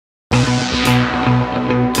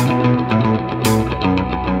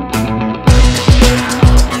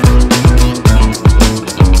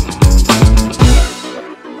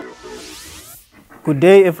Good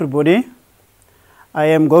day, everybody. I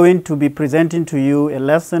am going to be presenting to you a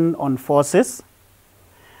lesson on forces.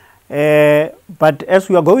 But as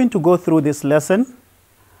we are going to go through this lesson,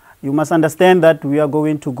 you must understand that we are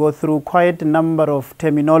going to go through quite a number of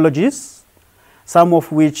terminologies, some of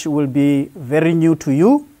which will be very new to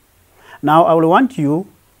you. Now, I will want you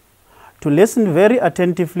to listen very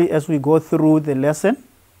attentively as we go through the lesson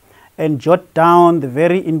and jot down the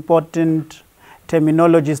very important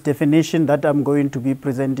terminologies definition that I'm going to be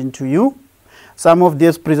presenting to you. Some of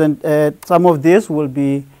this will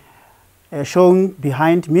be shown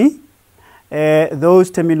behind me.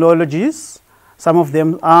 Those terminologies, some of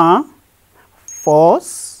them are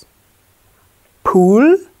force,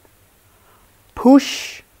 pull,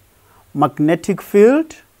 push, magnetic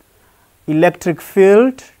field, electric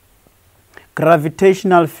field,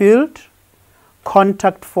 gravitational field,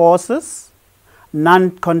 contact forces,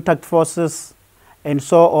 non-contact forces, and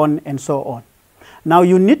so on and so on. Now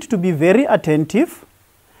you need to be very attentive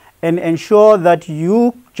and ensure that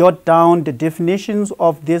you jot down the definitions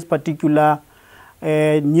of these particular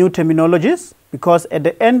new terminologies, because at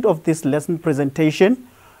the end of this lesson presentation,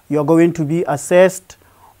 you are going to be assessed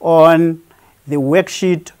on the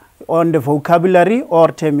worksheet on the vocabulary or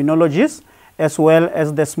terminologies, as well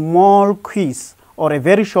as the small quiz or a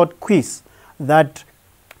very short quiz that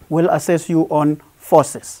will assess you on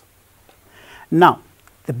forces. Now,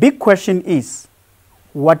 the big question is,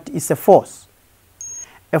 what is a force?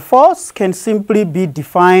 A force can simply be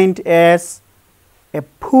defined as a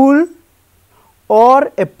pull or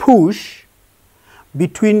a push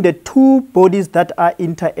between the two bodies that are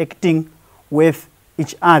interacting with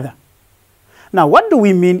each other. Now, what do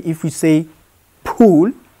we mean if we say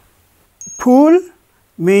pull? Pull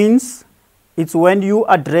means it's when you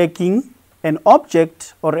are dragging an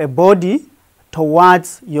object or a body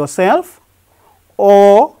towards yourself,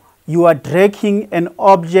 or you are dragging an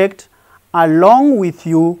object along with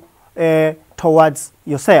you towards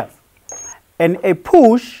yourself. And a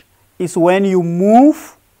push is when you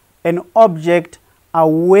move an object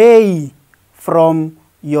away from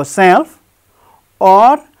yourself,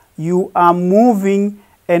 or you are moving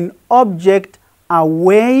an object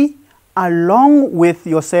away along with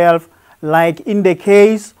yourself, like in the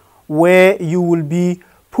case where you will be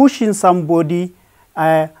pushing somebody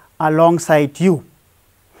alongside you.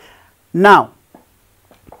 Now,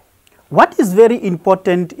 what is very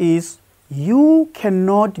important is you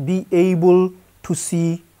cannot be able to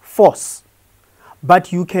see force,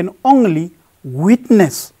 but you can only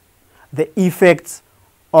witness the effects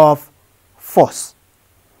of force.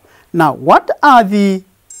 Now, what are the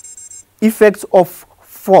effects of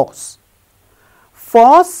force?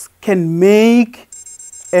 Force can make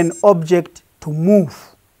an object to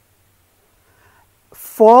move.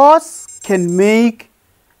 Force can make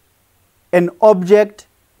an object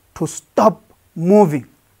to stop moving.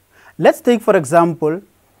 Let's take, for example,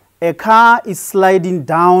 a car is sliding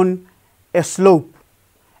down a slope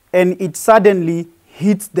and it suddenly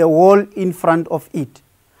hits the wall in front of it.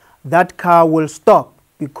 That car will stop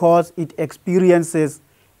because it experiences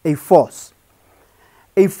a force.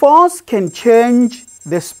 A force can change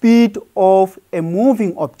the speed of a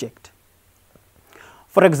moving object.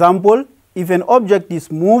 For example, if an object is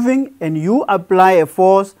moving and you apply a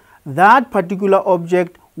force, that particular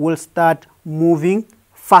object will start moving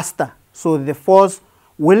faster. So the force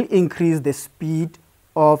will increase the speed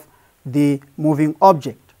of the moving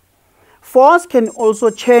object. Force can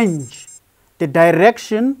also change the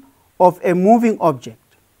direction of a moving object.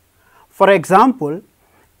 For example,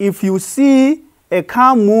 if you see a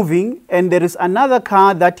car moving and there is another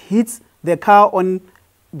car that hits the car on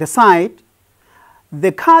the side,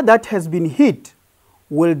 the car that has been hit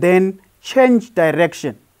will then change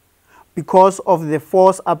direction because of the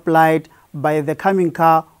force applied by the coming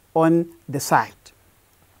car on the side.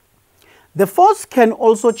 The force can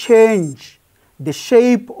also change the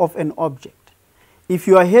shape of an object. If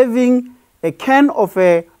you are having a can of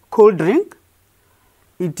a cold drink,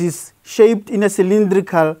 it is shaped in a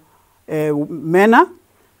cylindrical manner.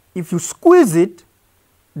 If you squeeze it,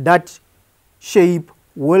 that shape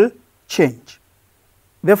will change.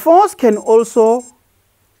 The force can also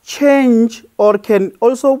change or can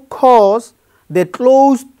also cause the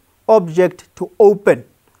closed object to open.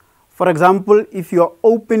 For example, if you are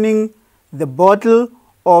opening the bottle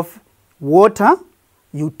of water,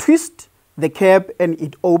 you twist the cap and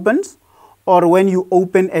it opens, or when you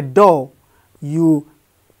open a door, you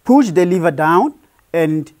push the lever down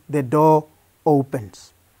and the door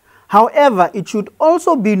opens. However, it should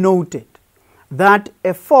also be noted that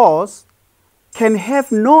a force can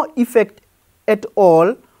have no effect at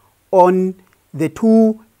all on the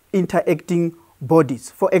two interacting bodies.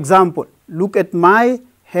 For example, look at my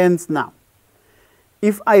hands now.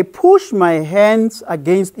 If I push my hands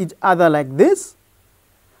against each other like this,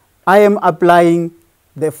 I am applying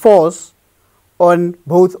the force on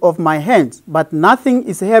both of my hands, but nothing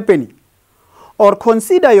is happening. Or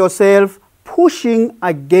consider yourself pushing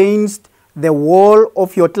against the wall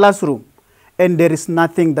of your classroom and there is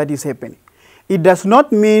nothing that is happening. It does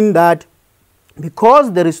not mean that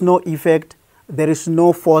because there is no effect, there is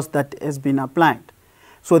no force that has been applied.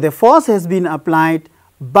 So the force has been applied,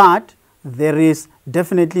 but there is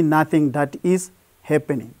definitely nothing that is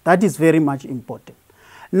happening. That is very much important.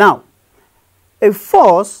 Now, a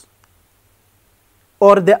force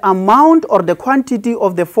or the amount or the quantity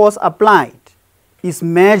of the force applied is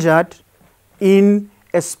measured in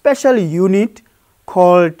a special unit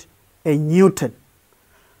called a Newton.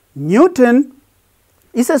 Newton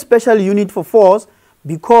is a special unit for force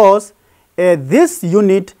because this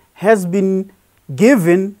unit has been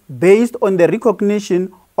given based on the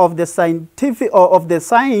recognition of the scientific or of the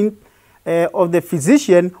science of the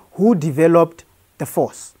physician who developed the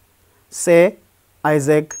force, Sir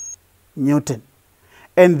Isaac Newton.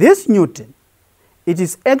 And this Newton, it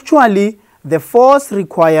is actually the force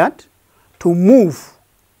required to move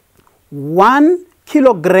 1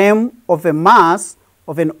 kilogram of a mass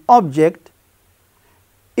of an object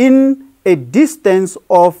in a distance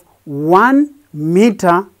of 1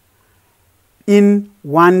 meter in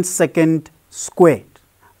 1 second squared.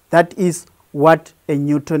 That is what a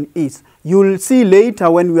Newton is. You will see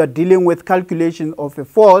later when we are dealing with calculation of a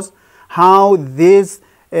force how this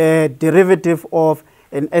derivative of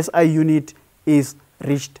an SI unit is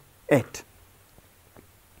reached at.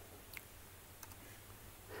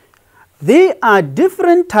 There are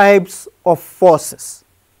different types of forces.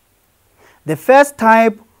 The first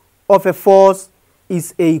type of a force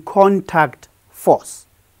is a contact force.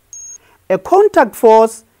 A contact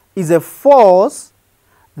force is a force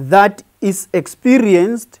that is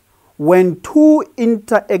experienced when two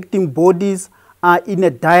interacting bodies are in a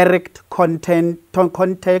direct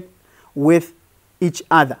contact with each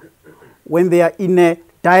other. When they are in a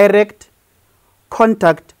direct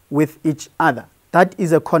contact with each other, that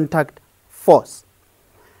is a contact force.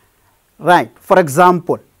 Right. For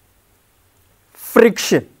example,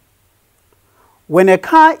 friction. When a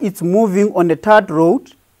car is moving on a tarred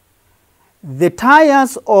road, the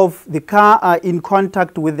tires of the car are in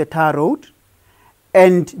contact with the tar road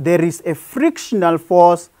and there is a frictional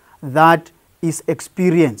force that is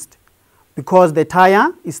experienced because the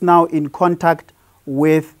tire is now in contact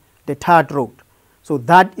with the tarred road. So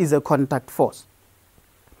that is a contact force.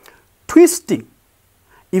 Twisting.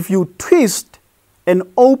 If you twist and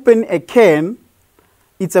open a can,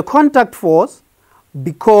 it's a contact force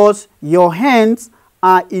because your hands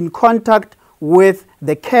are in contact with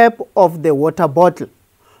the cap of the water bottle.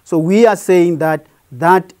 So we are saying that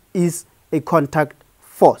that is a contact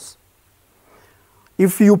force.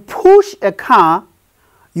 If you push a car,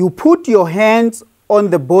 you put your hands on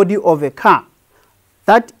the body of a car.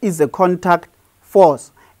 That is a contact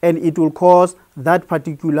force and it will cause that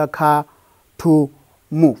particular car to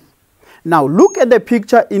move. Now look at the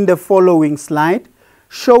picture in the following slide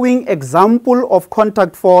showing example of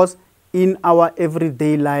contact force in our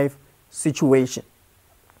everyday life situation.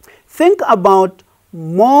 Think about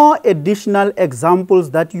more additional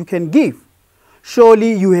examples that you can give.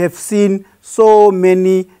 Surely you have seen so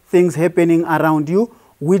many things happening around you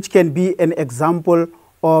which can be an example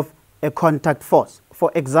of a contact force.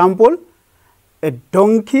 For example, a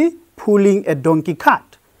donkey pulling a donkey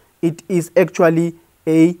cart. It is actually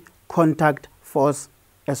a contact force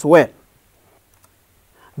as well.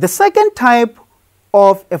 The second type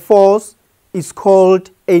of a force is called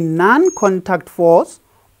a non-contact force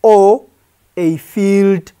or a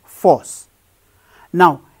field force.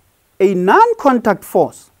 Now, a non-contact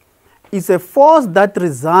force is a force that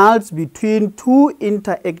results between two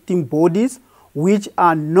interacting bodies which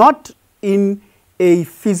are not in a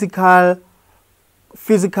physical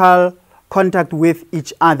contact with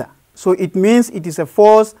each other. So it means it is a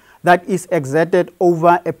force that is exerted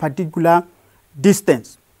over a particular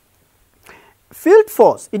distance. Field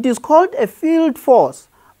force, it is called a field force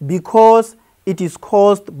because it is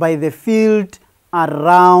caused by the field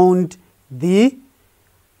around the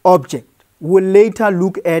object. We'll later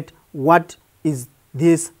look at what is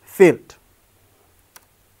this field.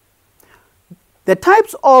 The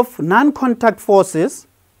types of non-contact forces,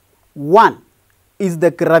 one is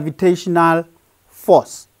the gravitational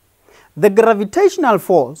force. The gravitational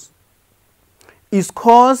force is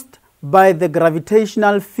caused by the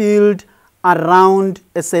gravitational field around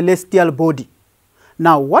a celestial body.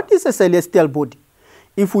 Now, what is a celestial body?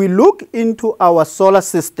 if we look into our solar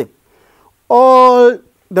system, all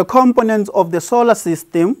the components of the solar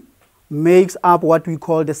system makes up what we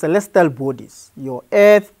call the celestial bodies. Your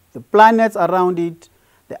Earth, the planets around it,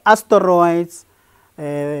 the asteroids,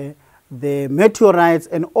 the meteorites,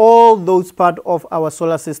 and all those parts of our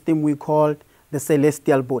solar system we call the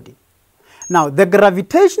celestial body. Now, the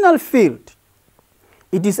gravitational field,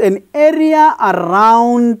 it is an area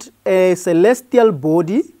around a celestial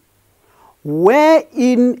body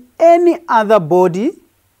wherein any other body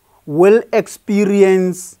will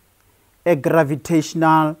experience a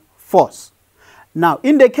gravitational force. Now,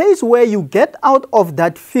 in the case where you get out of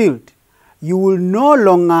that field, you will no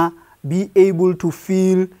longer be able to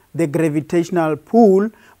feel the gravitational pull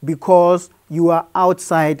because you are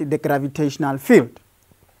outside the gravitational field.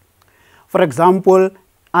 For example,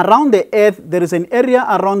 around the Earth, there is an area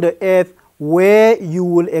around the Earth where you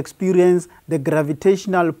will experience the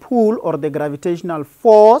gravitational pull or the gravitational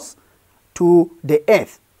force to the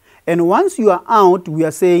Earth. And once you are out, we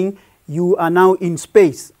are saying you are now in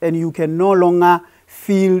space and you can no longer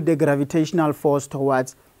feel the gravitational force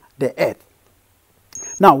towards the Earth.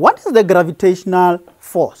 Now, what is the gravitational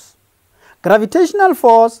force? Gravitational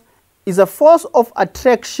force is a force of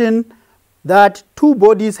attraction that two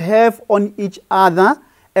bodies have on each other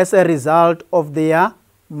as a result of their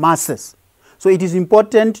masses. So it is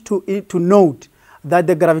important to note that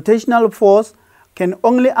the gravitational force can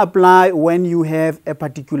only apply when you have a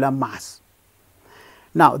particular mass.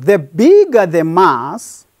 Now, the bigger the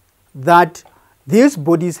mass that these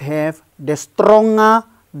bodies have, the stronger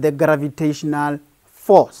the gravitational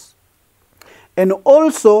force. And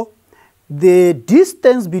also, the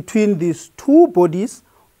distance between these two bodies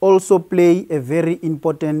also play a very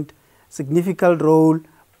important, significant role,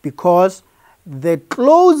 because the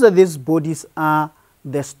closer these bodies are,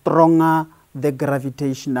 the stronger the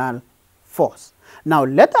gravitational force. Now,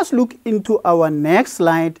 let us look into our next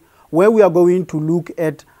slide, where we are going to look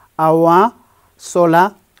at our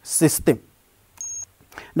solar system.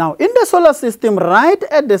 Now, in the solar system, right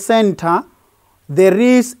at the center, there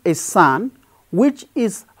is a sun, which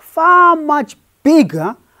is far much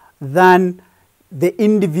bigger than the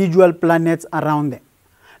individual planets around them.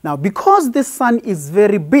 Now, because the sun is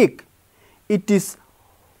very big, it is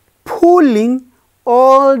pulling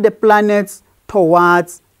all the planets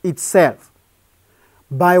towards itself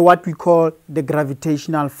by what we call the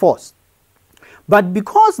gravitational force. But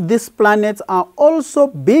because these planets are also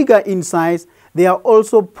bigger in size, they are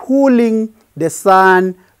also pulling the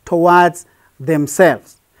sun towards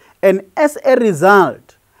themselves. And as a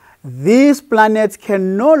result, these planets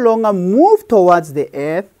can no longer move towards the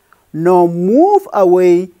Earth, nor move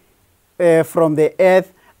away from the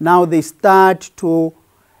Earth. Now they start to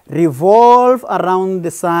revolve around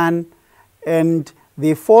the sun, and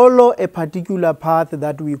they follow a particular path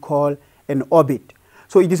that we call an orbit.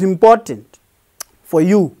 So it is important for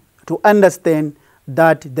you to understand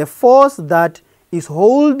that the force that is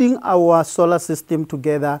holding our solar system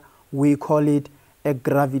together, we call it a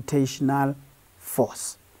gravitational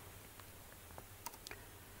force.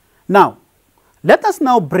 Now, let us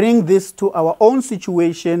now bring this to our own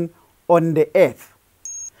situation on the Earth.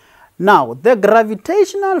 Now, the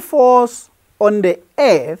gravitational force on the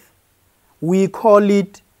Earth, we call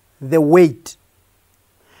it the weight.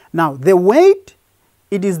 Now, the weight,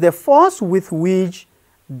 it is the force with which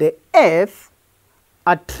the Earth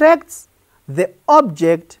attracts the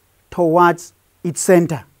object towards its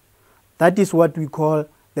center. That is what we call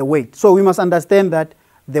the weight. So we must understand that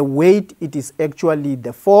the weight, it is actually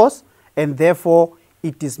the force, and therefore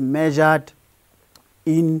it is measured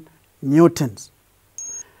in newtons.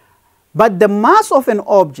 But the mass of an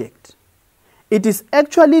object, it is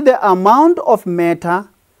actually the amount of matter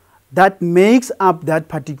that makes up that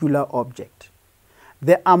particular object.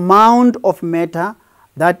 The amount of matter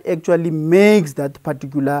that actually makes that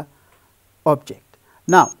particular object.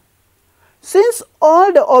 Now, since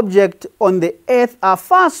all the objects on the Earth are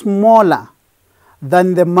far smaller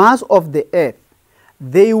than the mass of the Earth,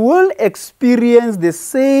 they will experience the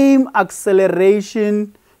same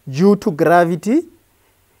acceleration due to gravity,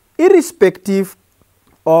 irrespective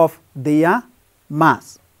of their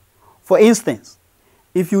mass. For instance,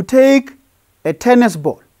 if you take a tennis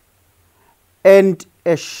ball and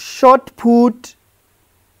a shot put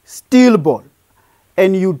steel ball,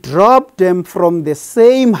 and you drop them from the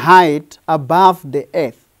same height above the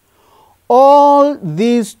Earth, all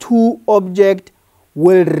these two objects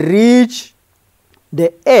will reach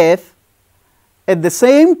the Earth at the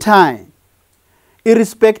same time,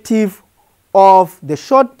 irrespective of the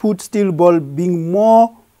shot put steel ball being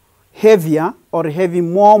more heavier or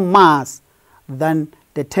having more mass than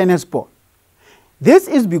the tennis ball. This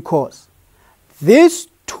is because these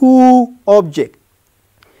two objects,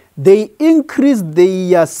 they increase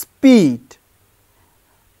their speed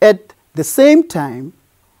at the same time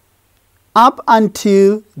up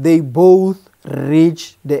until they both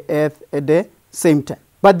reach the Earth at the same time.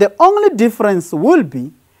 But the only difference will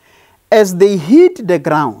be as they hit the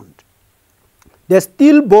ground, the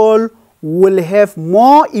steel ball will have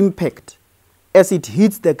more impact as it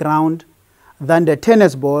hits the ground than the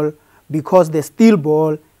tennis ball, because the steel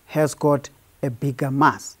ball has got a bigger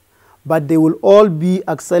mass. But they will all be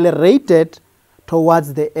accelerated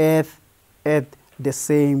towards the Earth at the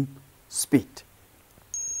same speed.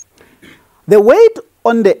 The weight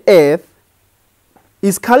on the Earth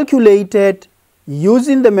is calculated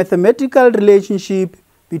using the mathematical relationship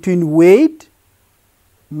between weight,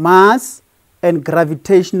 mass, and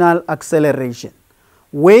gravitational acceleration.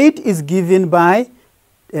 Weight is given by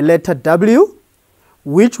a letter W,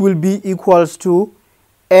 which will be equals to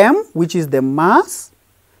m, which is the mass,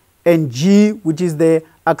 and g, which is the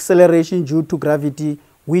acceleration due to gravity,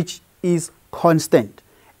 which is constant,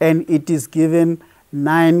 and it is given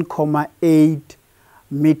 9.8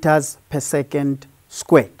 meters per second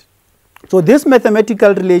squared. So this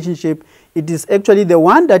mathematical relationship, it is actually the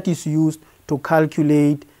one that is used to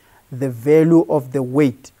calculate the value of the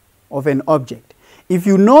weight of an object. If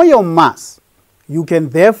you know your mass, you can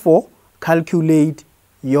therefore calculate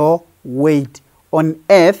your weight on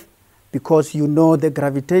Earth, because you know the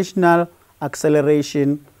gravitational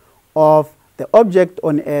acceleration of the object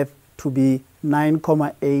on Earth to be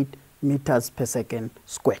 9.8 meters per second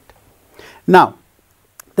squared. Now,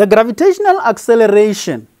 the gravitational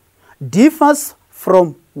acceleration differs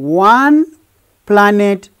from one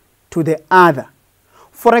planet to the other.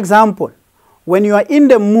 For example, when you are in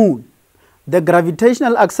the moon, the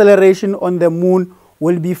gravitational acceleration on the moon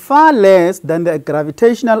will be far less than the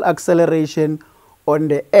gravitational acceleration on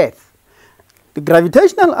the Earth. The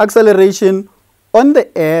gravitational acceleration on the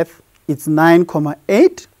Earth is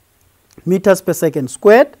 9.8 meters per second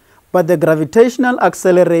squared, but the gravitational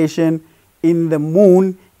acceleration in the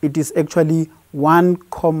moon, it is actually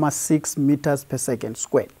 1.6 meters per second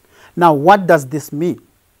squared. Now, what does this mean?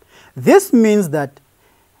 This means that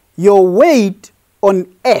your weight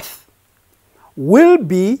on Earth will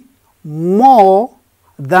be more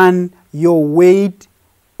than your weight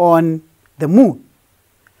on the moon,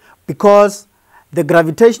 because the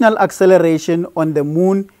gravitational acceleration on the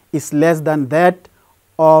moon is less than that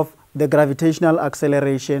of the gravitational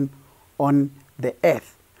acceleration on the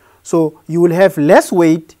Earth. So you will have less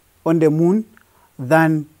weight on the moon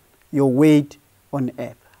than your weight on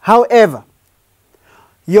Earth. However,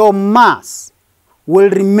 your mass will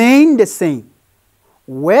remain the same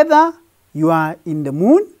whether you are in the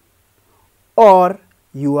moon or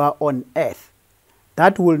you are on Earth.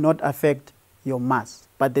 That will not affect your mass,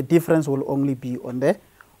 but the difference will only be on the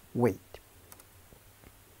weight.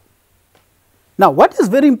 Now, what is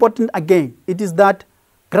very important again, it is that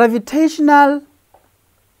gravitational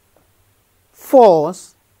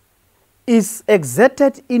force is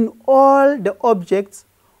exerted in all the objects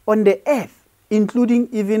on the Earth, including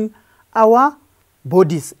even our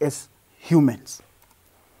bodies as humans.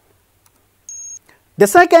 The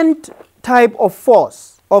second type of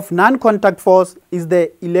force, of non-contact force, is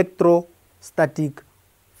the electrostatic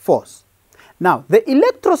force. Now, the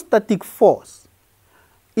electrostatic force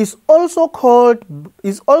is also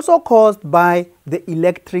caused by the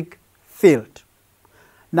electric field.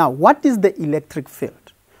 Now, what is the electric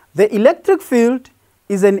field? The electric field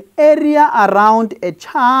is an area around a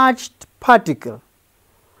charged particle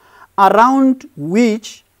around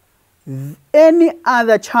which any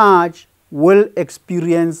other charge will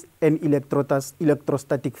experience an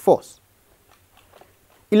electrostatic force.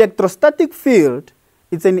 Electrostatic field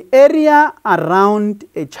is an area around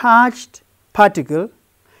a charged particle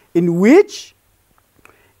in which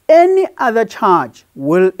any other charge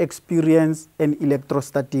will experience an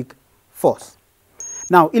electrostatic force.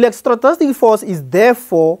 Now, electrostatic force is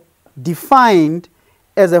therefore defined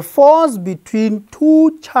as a force between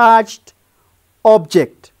two charged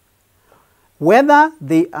objects, whether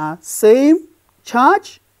they are same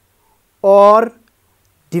charge or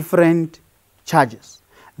different charges.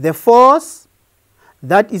 The force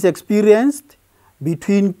that is experienced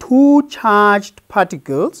between two charged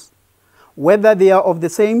particles, whether they are of the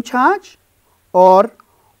same charge or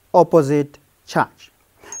opposite charge.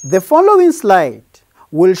 The following slide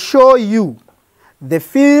will show you the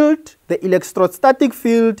field, the electrostatic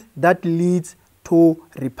field that leads to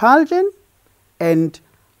repulsion and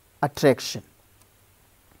attraction.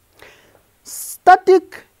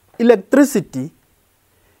 Static electricity,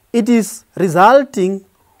 it is resulting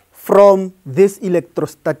from this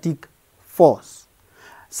electrostatic force.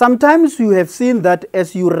 Sometimes you have seen that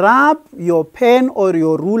as you rub your pen or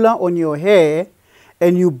your ruler on your hair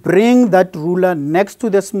and you bring that ruler next to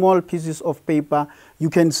the small pieces of paper, you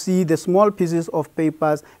can see the small pieces of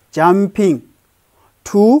papers jumping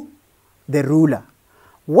to the ruler.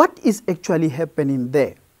 What is actually happening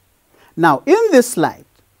there? Now, in this slide,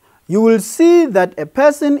 you will see that a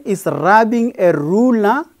person is rubbing a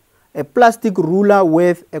ruler, a plastic ruler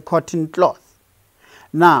with a cotton cloth.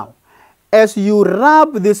 Now, as you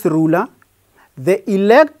rub this ruler, the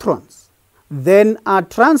electrons then are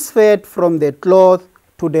transferred from the cloth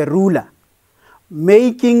to the ruler,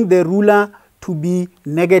 making the ruler to be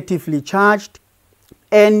negatively charged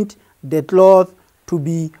and the cloth to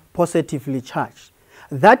be positively charged.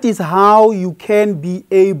 That is how you can be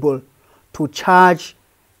able to charge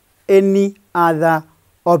any other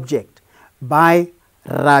object, by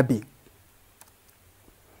rubbing.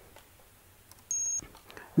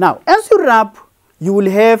 Now, as you rub, you will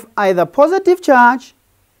have either positive charge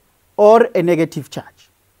or a negative charge.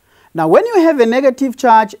 Now, when you have a negative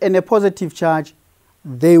charge and a positive charge,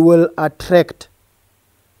 they will attract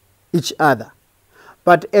each other.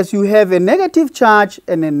 But as you have a negative charge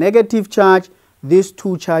and a negative charge, these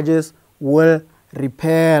two charges will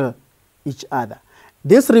repel each other.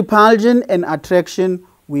 This repulsion and attraction,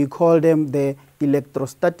 we call them the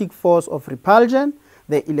electrostatic force of repulsion,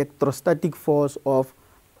 the electrostatic force of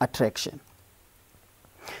attraction.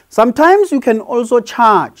 Sometimes you can also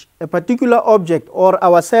charge a particular object, or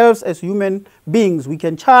ourselves as human beings, we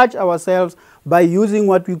can charge ourselves by using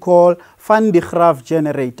what we call Van de Graaff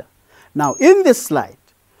generator. Now, in this slide,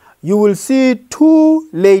 you will see two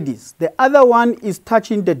ladies. The other one is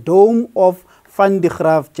touching the dome of Van de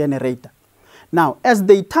Graaff generator. Now, as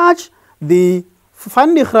they touch the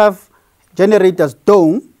Van de Graaff generator's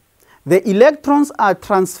dome, the electrons are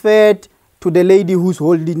transferred to the lady who's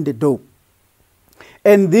holding the dome.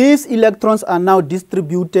 And these electrons are now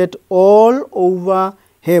distributed all over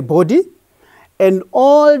her body, and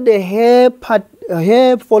all the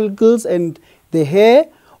hair follicles and the hair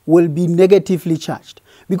will be negatively charged.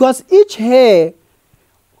 Because each hair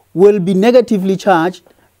will be negatively charged,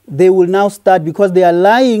 they will now start, because they are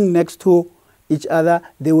lying next to each other,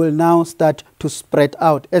 they will now start to spread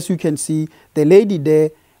out. As you can see, the lady there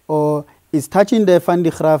is touching the Van de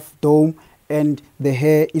Graaff dome and the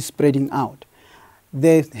hair is spreading out.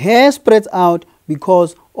 The hair spreads out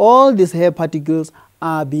because all these hair particles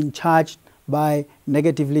are being charged by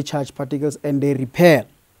negatively charged particles and they repel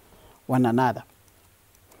one another.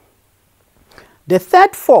 The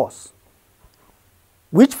third force,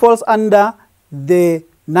 which falls under the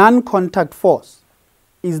non-contact force,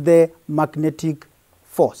 is the magnetic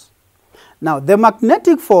force. Now, the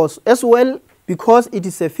magnetic force as well, because it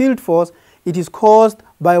is a field force, it is caused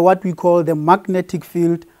by what we call the magnetic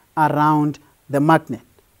field around the magnet.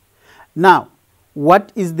 Now,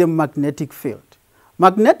 what is the magnetic field?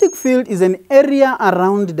 Magnetic field is an area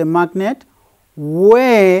around the magnet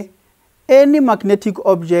where any magnetic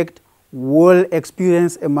object will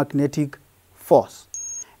experience a magnetic force.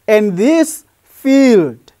 And this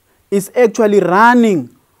field is actually running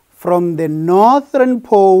from the northern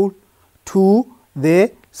pole to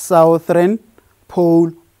the southern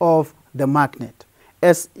pole of the magnet,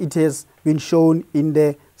 as it has been shown in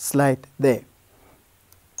the slide there.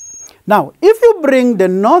 Now, if you bring the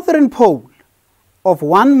northern pole of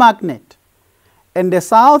one magnet and the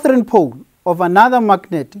southern pole of another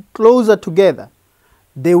magnet closer together,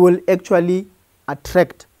 they will actually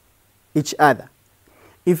attract each other.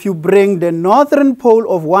 If you bring the northern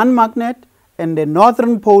pole of one magnet and the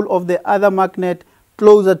northern pole of the other magnet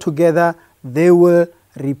closer together, they will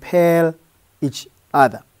repel each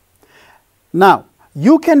other. Now,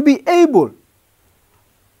 you can be able,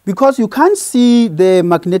 because you can't see the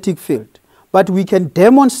magnetic field, but we can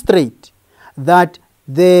demonstrate that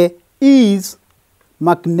there is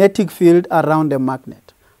magnetic field around a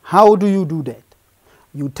magnet. How do you do that?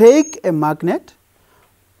 You take a magnet,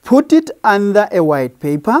 put it under a white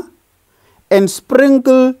paper, and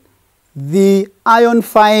sprinkle the iron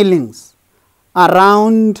filings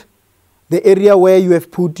around the area where you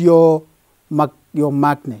have put your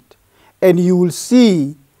magnet. And you will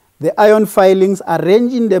see the iron filings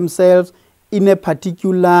arranging themselves in a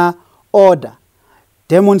particular order,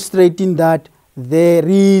 demonstrating that there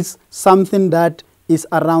is something that is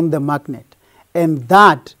around the magnet. And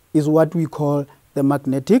that is what we call the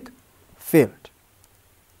magnetic field.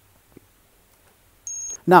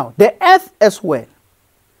 Now, the Earth as well,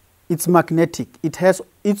 it's magnetic. It has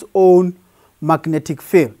its own magnetic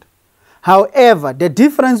field. However, the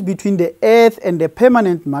difference between the Earth and the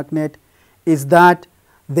permanent magnet is that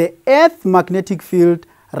The Earth's magnetic field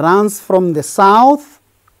runs from the south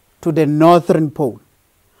to the northern pole,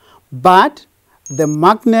 but the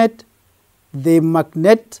magnet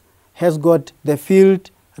has got the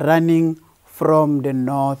field running from the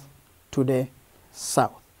north to the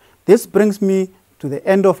south. This brings me to the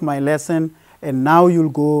end of my lesson, and now you'll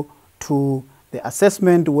go to the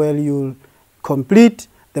assessment where you'll complete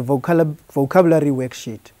the vocabulary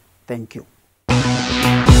worksheet. Thank you.